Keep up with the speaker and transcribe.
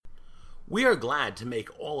We are glad to make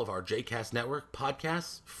all of our JCast Network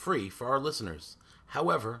podcasts free for our listeners.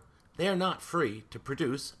 However, they are not free to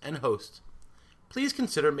produce and host. Please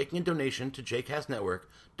consider making a donation to JCast Network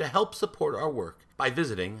to help support our work by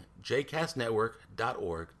visiting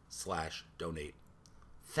jcastnetwork.org/donate.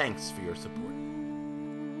 Thanks for your support.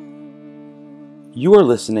 You are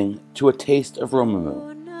listening to A Taste of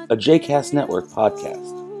Romamu, a JCast Network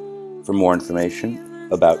podcast. For more information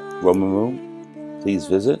about Romamu, please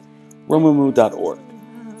visit romamu.org.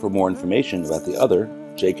 For more information about the other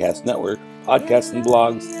JCast Network podcasts and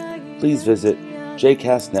blogs, please visit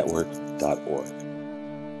jcastnetwork.org.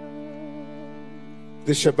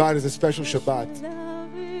 This Shabbat is a special Shabbat.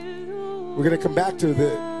 We're going to come back to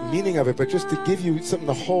the meaning of it, but just to give you something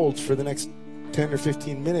to hold for the next 10 or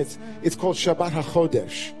 15 minutes, it's called Shabbat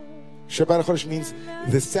HaChodesh. Shabbat HaChodesh means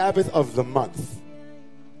the Sabbath of the month.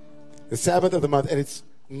 The Sabbath of the month, and its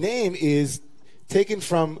name is taken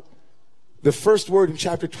from the first word in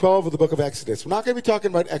chapter 12 of the book of Exodus. We're not going to be talking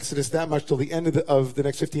about Exodus that much till the end of the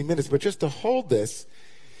next 15 minutes, but just to hold this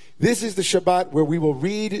is the Shabbat where we will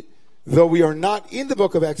read, though we are not in the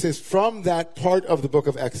book of Exodus, from that part of the book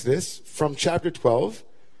of Exodus, from chapter 12,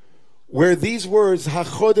 where these words,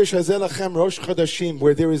 HaChodesh Hazeh Lachem Rosh Chodashim,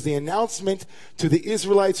 where there is the announcement to the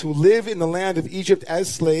Israelites who live in the land of Egypt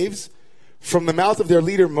as slaves, from the mouth of their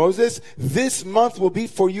leader Moses, this month will be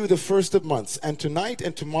for you the first of months. And tonight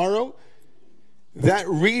and tomorrow, that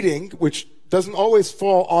reading, which doesn't always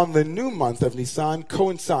fall on the new month of Nisan,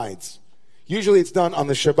 coincides. Usually it's done on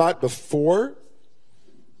the Shabbat before,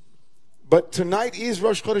 but tonight is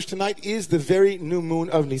Rosh Chodesh. Tonight is the very new moon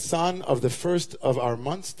of Nisan, of the first of our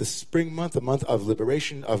months, the spring month, the month of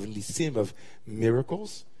liberation, of Nisim, of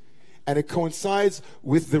miracles. And it coincides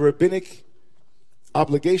with the rabbinic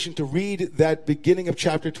obligation to read that beginning of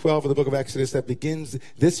chapter 12 of the book of Exodus that begins,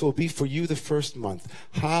 this will be for you the first month.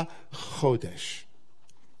 Ha-Chodesh.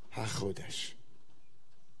 Ha-Chodesh.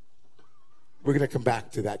 We're going to come back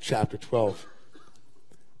to that chapter 12.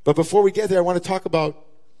 But before we get there, I want to talk about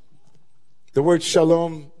the word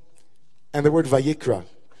shalom and the word Vayikra.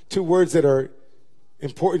 Two words that are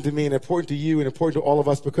important to me and important to you and important to all of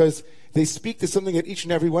us because they speak to something that each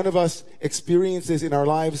and every one of us experiences in our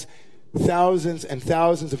lives thousands and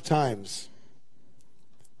thousands of times.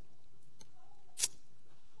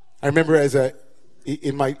 I remember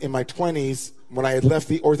in my 20s when I had left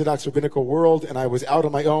the Orthodox rabbinical world and I was out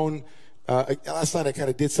on my own. Last night I kind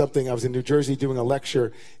of did something. I was in New Jersey doing a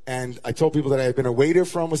lecture, and I told people that I had been a waiter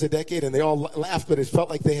for almost a decade, and they all laughed, but it felt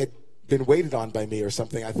like they had been waited on by me or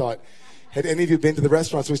something. I thought, had any of you been to the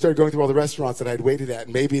restaurants? So we started going through all the restaurants that I had waited at,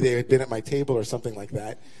 and maybe they had been at my table or something like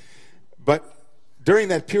that. But during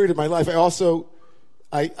that period of my life, I also,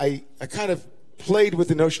 I kind of played with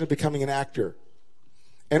the notion of becoming an actor.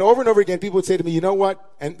 And over again, people would say to me, you know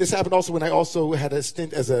what? And this happened also when I also had a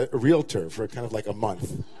stint as a realtor for kind of like a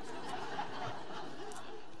month.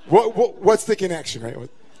 What's the connection, right?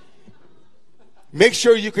 Make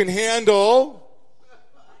sure you can handle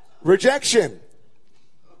rejection.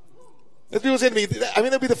 As people say to me, I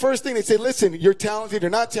mean, that'd be the first thing. They'd say, listen, you're talented, you're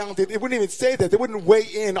not talented. It wouldn't even say that. They wouldn't weigh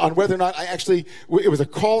in on whether or not it was a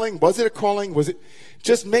calling. Was it a calling?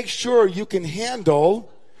 Just make sure you can handle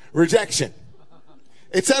rejection.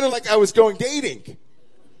 It sounded like I was going dating.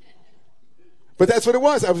 But that's what it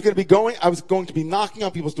was. I was going to be knocking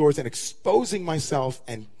on people's doors and exposing myself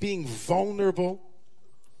and being vulnerable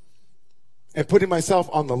and putting myself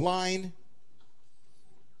on the line.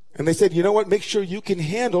 And they said, you know what? Make sure you can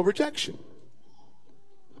handle rejection.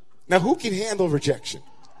 Now, who can handle rejection?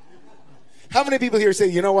 How many people here say,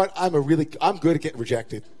 you know what? I'm good at getting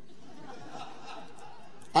rejected.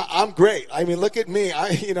 I'm great. I mean, look at me.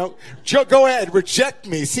 Go ahead, reject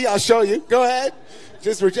me. See, I'll show you. Go ahead.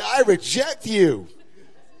 I reject you.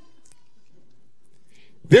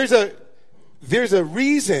 There's a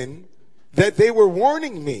reason that they were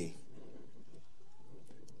warning me.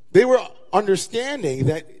 They were understanding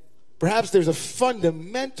that perhaps there's a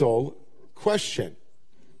fundamental question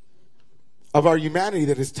of our humanity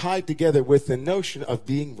that is tied together with the notion of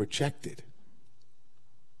being rejected.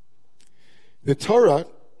 The Torah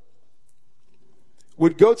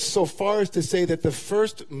would go so far as to say that the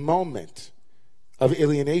first moment of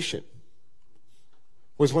alienation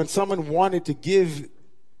was when someone wanted to give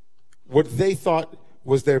what they thought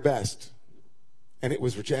was their best, and it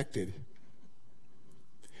was rejected.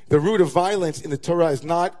 The root of violence in the Torah is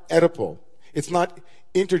not Oedipal. It's not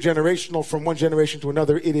intergenerational from one generation to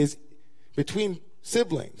another. It is between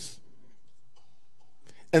siblings.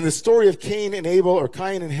 And the story of Cain and Abel, or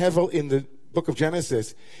Cain and Hevel in the book of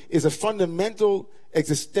Genesis, is a fundamental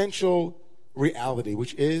existential reality,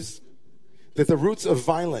 which is that the roots of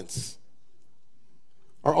violence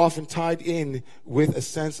are often tied in with a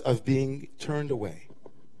sense of being turned away.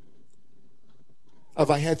 Of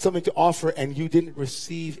I had something to offer and you didn't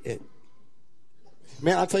receive it.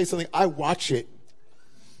 Man, I'll tell you something. I watch it.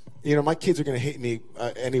 You know, my kids are going to hate me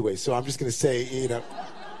anyway, so I'm just going to say, you know.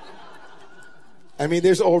 I mean,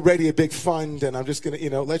 there's already a big fund, and I'm just going to,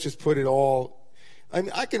 you know, let's just put it all. I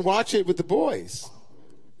mean, I can watch it with the boys.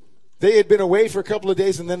 They had been away for a couple of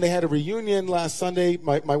days, and then they had a reunion last Sunday.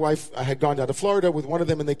 My wife had gone down to Florida with one of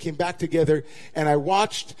them, and they came back together. And I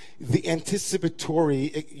watched the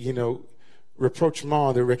anticipatory, you know,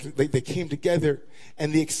 rapprochement. They came together,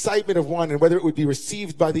 and the excitement of one, and whether it would be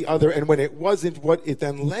received by the other, and when it wasn't, what it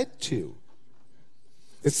then led to.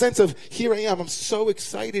 The sense of, here I am, I'm so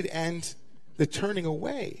excited, and the turning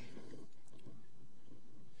away.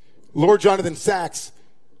 Lord Jonathan Sacks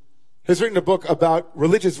has written a book about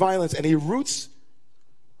religious violence, and he roots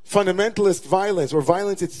fundamentalist violence or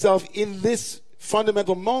violence itself in this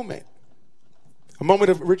fundamental moment, a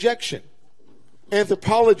moment of rejection.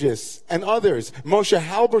 Anthropologists and others, Moshe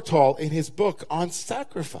Halbertal in his book on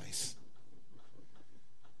sacrifice.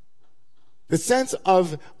 The sense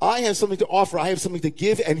of, I have something to offer, I have something to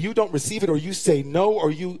give, and you don't receive it, or you say no,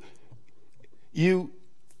 or you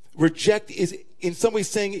reject, is in some way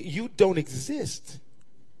saying you don't exist.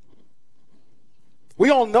 We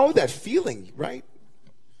all know that feeling, right?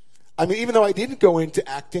 I mean, even though I didn't go into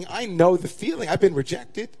acting, I know the feeling. I've been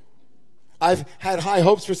rejected. I've had high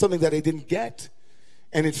hopes for something that I didn't get.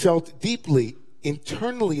 And it felt deeply,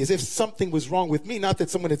 internally, as if something was wrong with me. Not that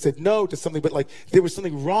someone had said no to something, but like there was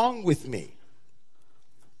something wrong with me.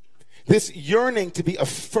 This yearning to be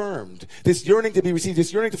affirmed, this yearning to be received,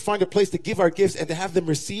 this yearning to find a place to give our gifts and to have them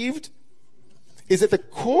received is at the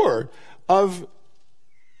core of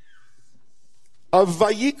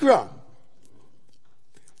Vayikra.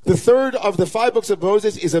 The third of the 5 books of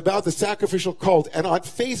Moses is about the sacrificial cult. And on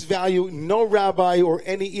face value, no rabbi or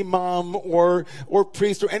any imam or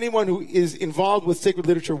priest or anyone who is involved with sacred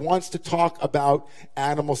literature wants to talk about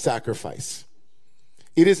animal sacrifice.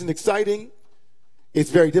 It isn't exciting. It's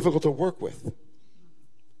very difficult to work with.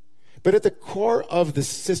 But at the core of the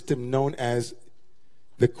system known as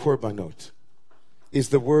the korbanot is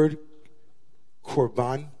the word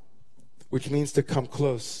korban, which means to come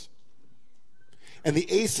close. And the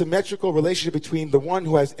asymmetrical relationship between the one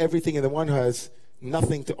who has everything and the one who has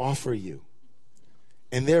nothing to offer you.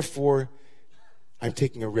 And therefore, I'm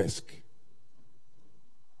taking a risk.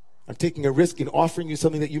 I'm taking a risk in offering you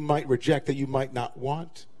something that you might reject, that you might not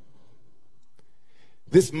want.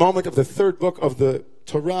 This moment of the 3rd book of the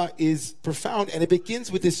Torah is profound, and it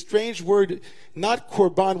begins with this strange word, not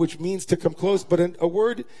korban, which means to come close, but a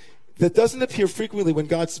word that doesn't appear frequently when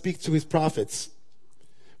God speaks to his prophets.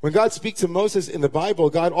 When God speaks to Moses in the Bible,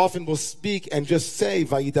 God often will speak and just say,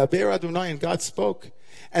 Vayidaber Adonai, and God spoke.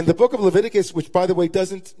 And the book of Leviticus, which, by the way,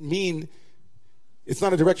 doesn't mean, it's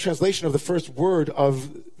not a direct translation of the first word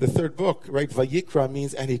of the 3rd book, right? Vayikra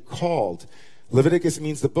means, and he called. Leviticus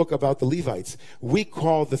means the book about the Levites. We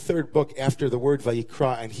call the 3rd book after the word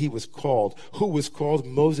Vayikra, and he was called. Who was called?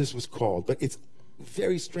 Moses was called. But it's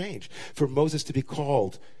very strange for Moses to be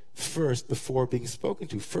called first before being spoken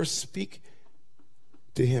to. First speak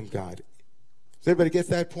to him, God. Does everybody get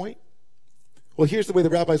that point? Well, here's the way the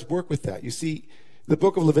rabbis work with that. You see, the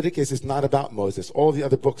book of Leviticus is not about Moses. All of the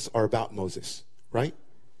other books are about Moses, right?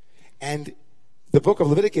 And the book of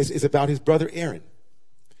Leviticus is about his brother Aaron.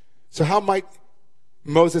 So how might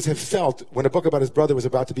Moses have felt when a book about his brother was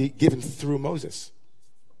about to be given through Moses?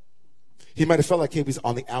 He might have felt like he was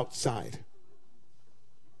on the outside.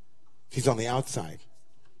 He's on the outside.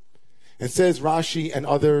 And says Rashi and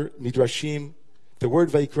other Midrashim, the word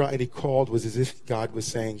Vayikra, and he called, was as if God was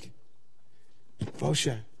saying,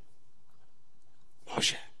 Moshe,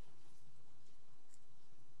 Moshe.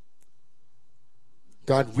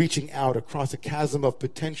 God reaching out across a chasm of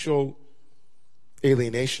potential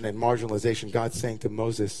alienation and marginalization. God saying to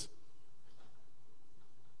Moses,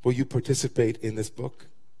 will you participate in this book?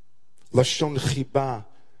 Lashon Chiba,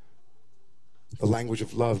 the language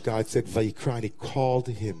of love. God said Vayikra, and he called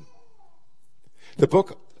him. The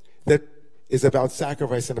book that is about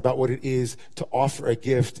sacrifice and about what it is to offer a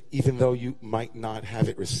gift even though you might not have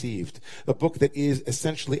it received. A book that is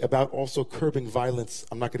essentially about also curbing violence.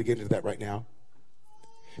 I'm not going to get into that right now.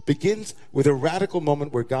 Begins with a radical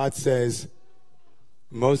moment where God says,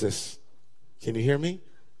 Moses, can you hear me?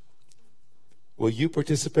 Will you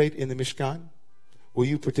participate in the Mishkan? Will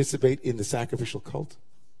you participate in the sacrificial cult?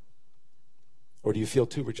 Or do you feel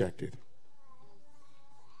too rejected?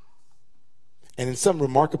 And in some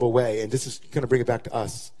remarkable way, and this is going to bring it back to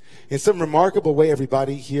us, in some remarkable way,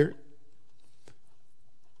 everybody here,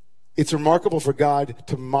 It's remarkable for God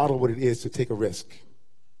to model what it is to take a risk.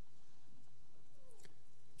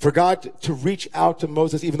 For God to reach out to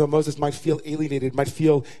Moses, even though Moses might feel alienated, might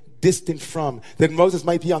feel distant from, that Moses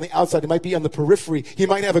might be on the outside, he might be on the periphery. He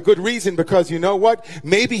might have a good reason because you know what?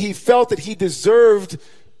 Maybe he felt that he deserved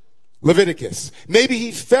Leviticus. Maybe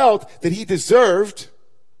he felt that he deserved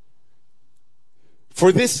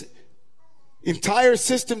for this entire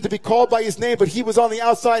system to be called by his name, but he was on the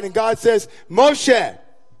outside and God says, Moshe,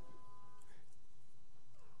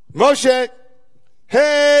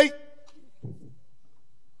 hey.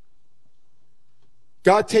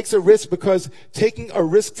 God takes a risk because taking a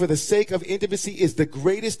risk for the sake of intimacy is the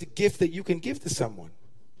greatest gift that you can give to someone.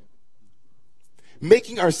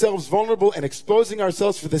 Making ourselves vulnerable and exposing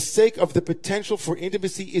ourselves for the sake of the potential for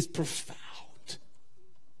intimacy is profound.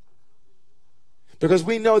 Because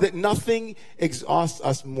we know that nothing exhausts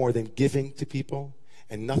us more than giving to people,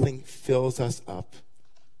 and nothing fills us up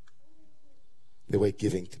the way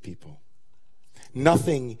giving to people.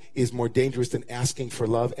 Nothing is more dangerous than asking for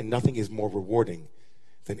love, and nothing is more rewarding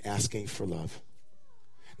than asking for love.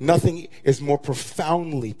 Nothing is more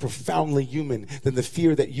profoundly human than the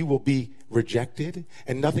fear that you will be rejected,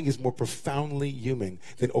 and nothing is more profoundly human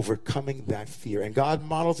than overcoming that fear. And God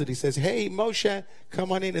models it. He says, hey, Moshe,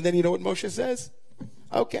 come on in. And then you know what Moshe says?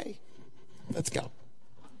 Okay, let's go.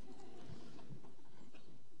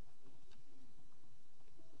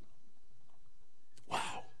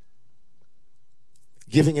 Wow.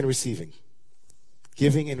 Giving and receiving.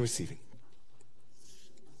 Giving and receiving.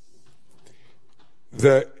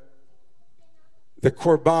 The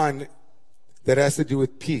korban that has to do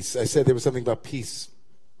with peace. I said there was something about peace.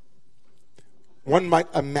 One might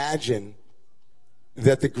imagine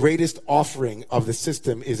that the greatest offering of the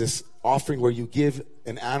system is this offering where you give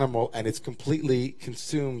an animal and it's completely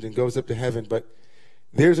consumed and goes up to heaven. But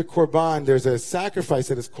there's a korban, there's a sacrifice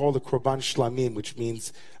that is called a korban shlamim, which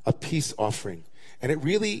means a peace offering. And it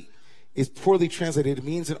really is poorly translated. It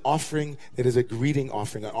means an offering that is a greeting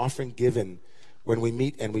offering, an offering given when we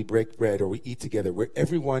meet and we break bread or we eat together, where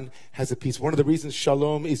everyone has a peace. One of the reasons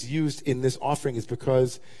shalom is used in this offering is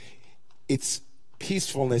because its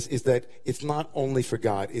peacefulness is that it's not only for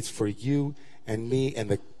God, it's for you and me, and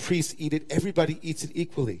the priests eat it. Everybody eats it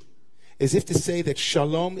equally. As if to say that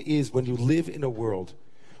shalom is when you live in a world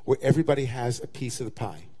where everybody has a piece of the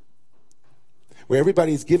pie, where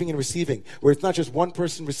everybody is giving and receiving, where it's not just one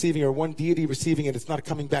person receiving or one deity receiving and it's not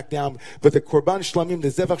coming back down. But the korban shlamim, the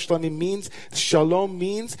zevach shlamim means, shalom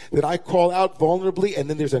means that I call out vulnerably and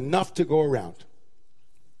then there's enough to go around.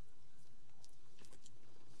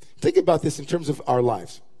 Think about this in terms of our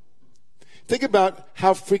lives. Think about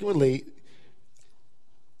how frequently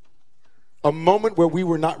a moment where we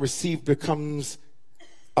were not received becomes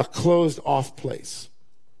a closed off place.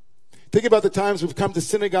 Think about the times we've come to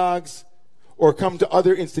synagogues or come to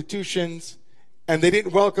other institutions, and they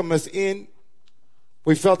didn't welcome us in.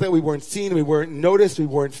 We felt that we weren't seen, we weren't noticed, we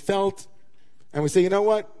weren't felt. And we say, you know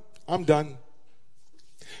what? I'm done.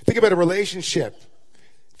 Think about a relationship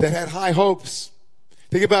that had high hopes.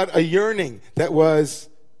 Think about a yearning that was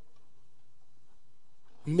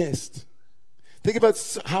missed. Think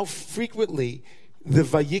about how frequently the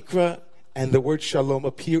Vayikra and the word shalom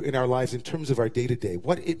appear in our lives in terms of our day-to-day.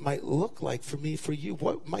 What it might look like for me, for you.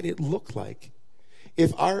 What might it look like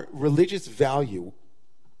if our religious value,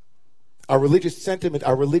 our religious sentiment,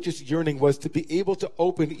 our religious yearning was to be able to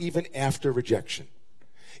open even after rejection,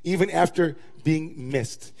 even after being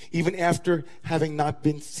missed, even after having not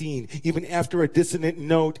been seen, even after a dissonant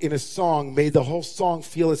note in a song made the whole song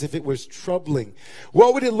feel as if it was troubling?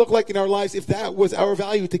 What would it look like in our lives if that was our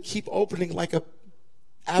value, to keep opening like a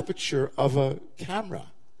aperture of a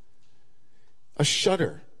camera, a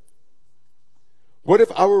shutter? What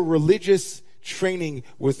if our religious training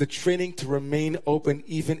was the training to remain open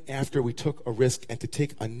even after we took a risk and to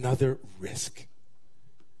take another risk?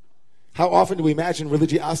 How often do we imagine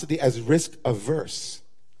religiosity as risk averse?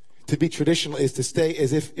 To be traditional is to stay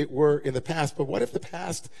as if it were in the past. But what if the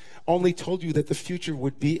past only told you that the future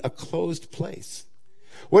would be a closed place?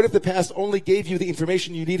 What if the past only gave you the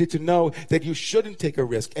information you needed to know that you shouldn't take a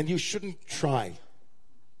risk and you shouldn't try?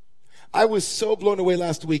 I was so blown away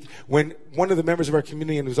last week when one of the members of our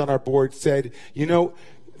community and who's on our board said, you know,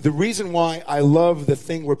 the reason why I love the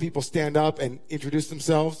thing where people stand up and introduce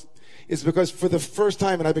themselves is because for the first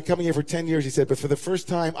time, and I've been coming here for 10 years, he said, but for the first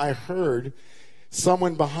time I heard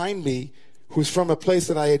someone behind me who's from a place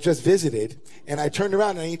that I had just visited, and I turned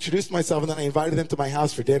around and I introduced myself and then I invited them to my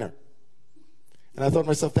house for dinner. And I thought to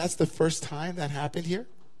myself, that's the first time that happened here?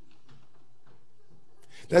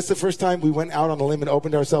 That's the first time we went out on a limb and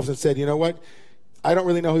opened ourselves and said, you know what? I don't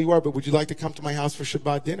really know who you are, but would you like to come to my house for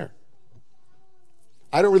Shabbat dinner?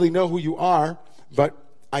 I don't really know who you are, but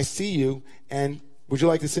I see you, and would you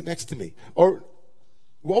like to sit next to me? Or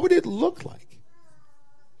what would it look like?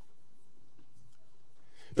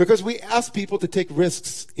 Because we ask people to take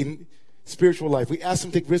risks in spiritual life. We ask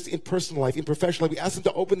them to take risks in personal life, in professional life. We ask them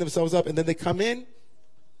to open themselves up, and then they come in.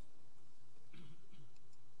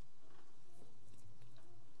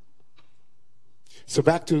 So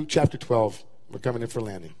back to chapter 12. We're coming in for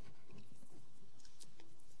landing.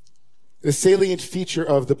 The salient feature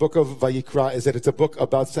of the book of Vayikra is that it's a book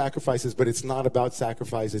about sacrifices, but it's not about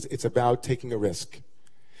sacrifices. It's about taking a risk.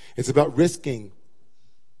 It's about risking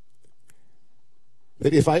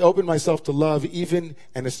that if I open myself to love, even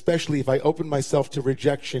and especially if I open myself to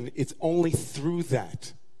rejection, it's only through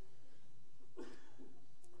that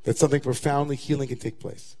something profoundly healing can take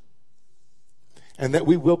place. And that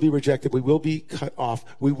we will be rejected, we will be cut off,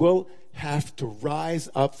 we will have to rise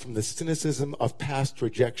up from the cynicism of past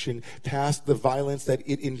rejection, past the violence that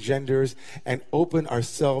it engenders, and open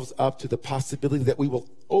ourselves up to the possibility that we will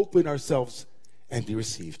open ourselves and be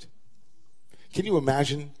received. Can you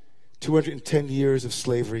imagine 210 years of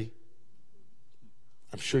slavery?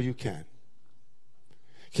 I'm sure you can.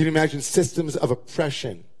 Can you imagine systems of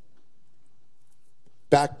oppression,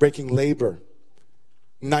 backbreaking labor,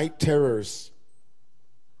 night terrors?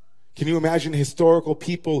 Can you imagine historical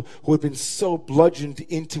people who have been so bludgeoned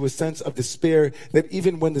into a sense of despair that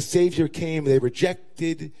even when the Savior came, they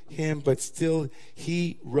rejected him, but still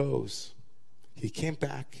he rose. He came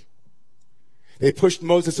back. They pushed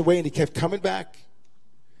Moses away and he kept coming back.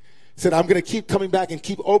 He said, I'm going to keep coming back and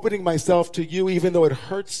keep opening myself to you even though it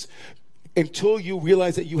hurts, until you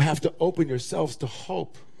realize that you have to open yourselves to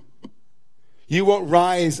hope. You won't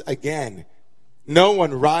rise again. No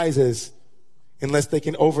one rises unless they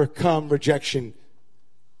can overcome rejection.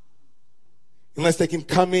 Unless they can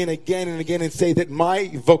come in again and again and say that my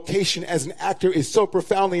vocation as an actor is so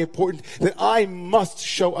profoundly important that I must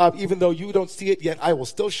show up. Even though you don't see it yet, I will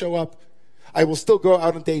still show up. I will still go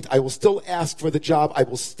out on dates. I will still ask for the job. I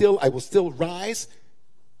will still rise.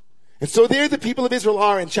 And so there the people of Israel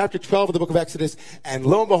are in chapter 12 of the book of Exodus. And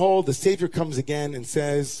lo and behold, the Savior comes again and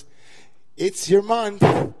says, it's your month.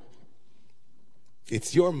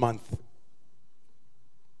 It's your month.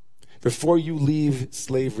 Before you leave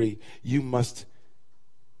slavery, you must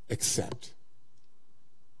accept.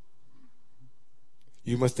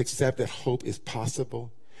 You must accept that hope is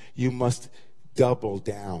possible. You must double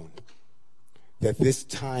down. That this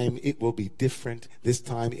time it will be different. This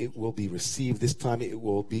time it will be received. This time it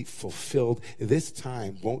will be fulfilled. This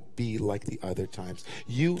time won't be like the other times.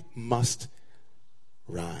 You must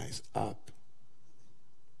rise up.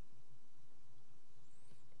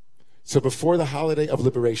 So before the holiday of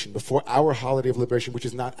liberation, before our holiday of liberation, which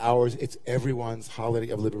is not ours, it's everyone's holiday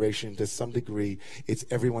of liberation to some degree. It's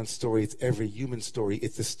everyone's story. It's every human story.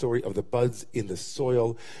 It's the story of the buds in the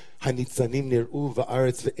soil. It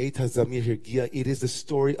is the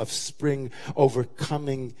story of spring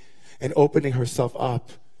overcoming and opening herself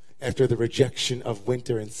up after the rejection of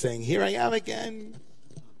winter and saying, here I am again.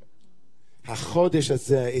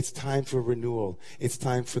 It's time for renewal. It's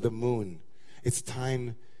time for the moon. It's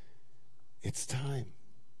time. It's time.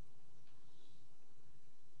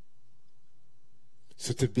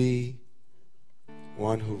 So to be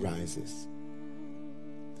one who rises,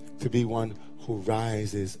 to be one who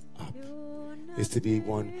rises up, is to be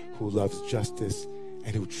one who loves justice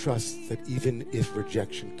and who trusts that even if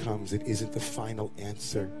rejection comes, it isn't the final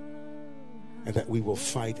answer, and that we will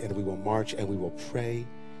fight and we will march and we will pray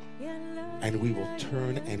and we will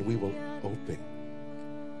turn and we will open.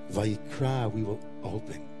 Vayikra, we will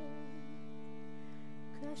open.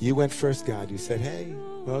 You went first, God. You said, hey,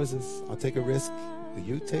 Moses, I'll take a risk. Will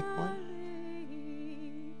you take one?